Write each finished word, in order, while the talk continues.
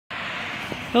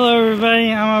Hello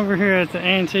everybody, I'm over here at the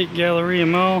Antique Galleria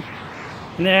Mall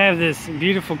and they have this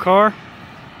beautiful car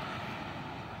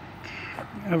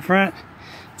up front.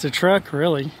 It's a truck,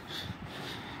 really.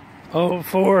 Old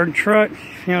Ford truck.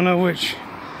 If you don't know which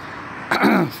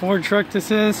Ford truck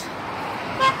this is,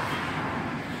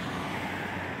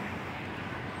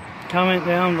 comment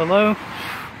down below.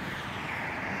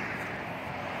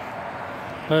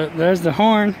 But there's the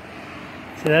horn.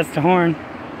 See, that's the horn.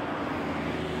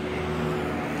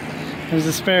 There's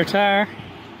a spare tire.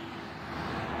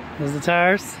 There's the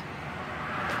tires.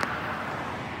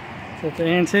 It's at the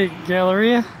Antique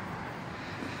Galleria.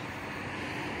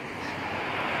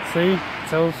 See,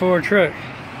 it's an old Ford truck.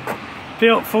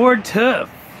 Built Ford tough.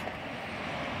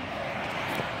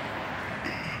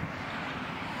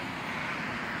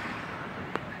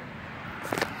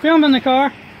 Filming the car.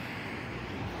 Are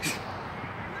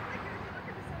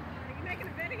you making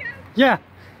a video? Yeah.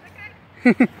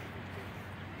 Okay.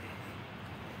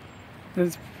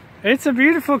 It's a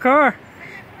beautiful car.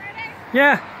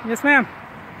 Yeah, yes ma'am.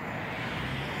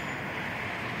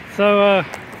 So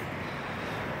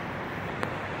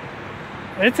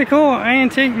it's a cool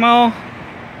antique mall.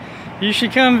 You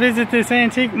should come visit this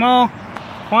antique mall.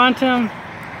 Quantum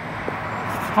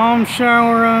Home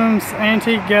Showrooms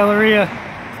Antique Galleria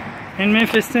in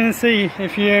Memphis, Tennessee,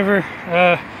 if you ever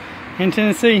in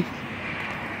Tennessee.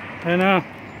 And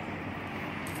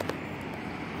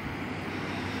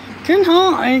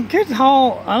good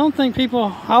haul. I don't think people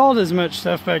hauled as much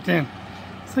stuff back then.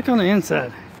 Let's look on the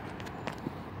inside.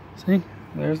 See,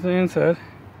 there's the inside.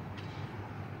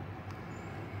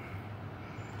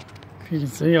 If you can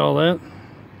see all that,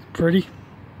 it's pretty.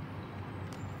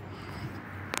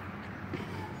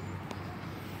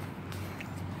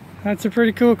 That's a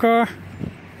pretty cool car.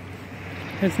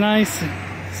 It's nice.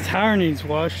 Its tire needs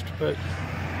washed, but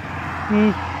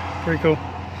pretty cool.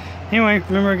 Anyway,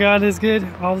 remember, God is good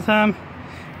all the time.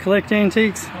 Collect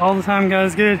antiques all the time. God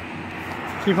is good.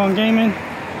 Keep on gaming.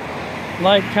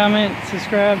 Like, comment,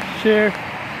 subscribe, share.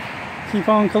 Keep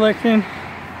on collecting.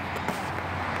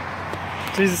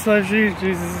 Jesus loves you.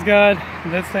 Jesus is God.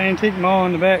 That's the antique mall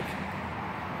in the back.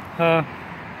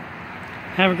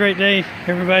 Have a great day,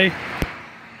 everybody.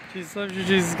 Jesus loves you.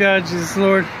 Jesus is God. Jesus is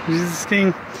Lord. Jesus is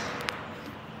King.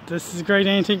 This is a great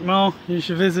antique mall. You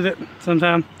should visit it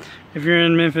sometime if you're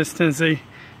in Memphis, Tennessee.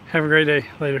 Have a great day.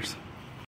 Laters.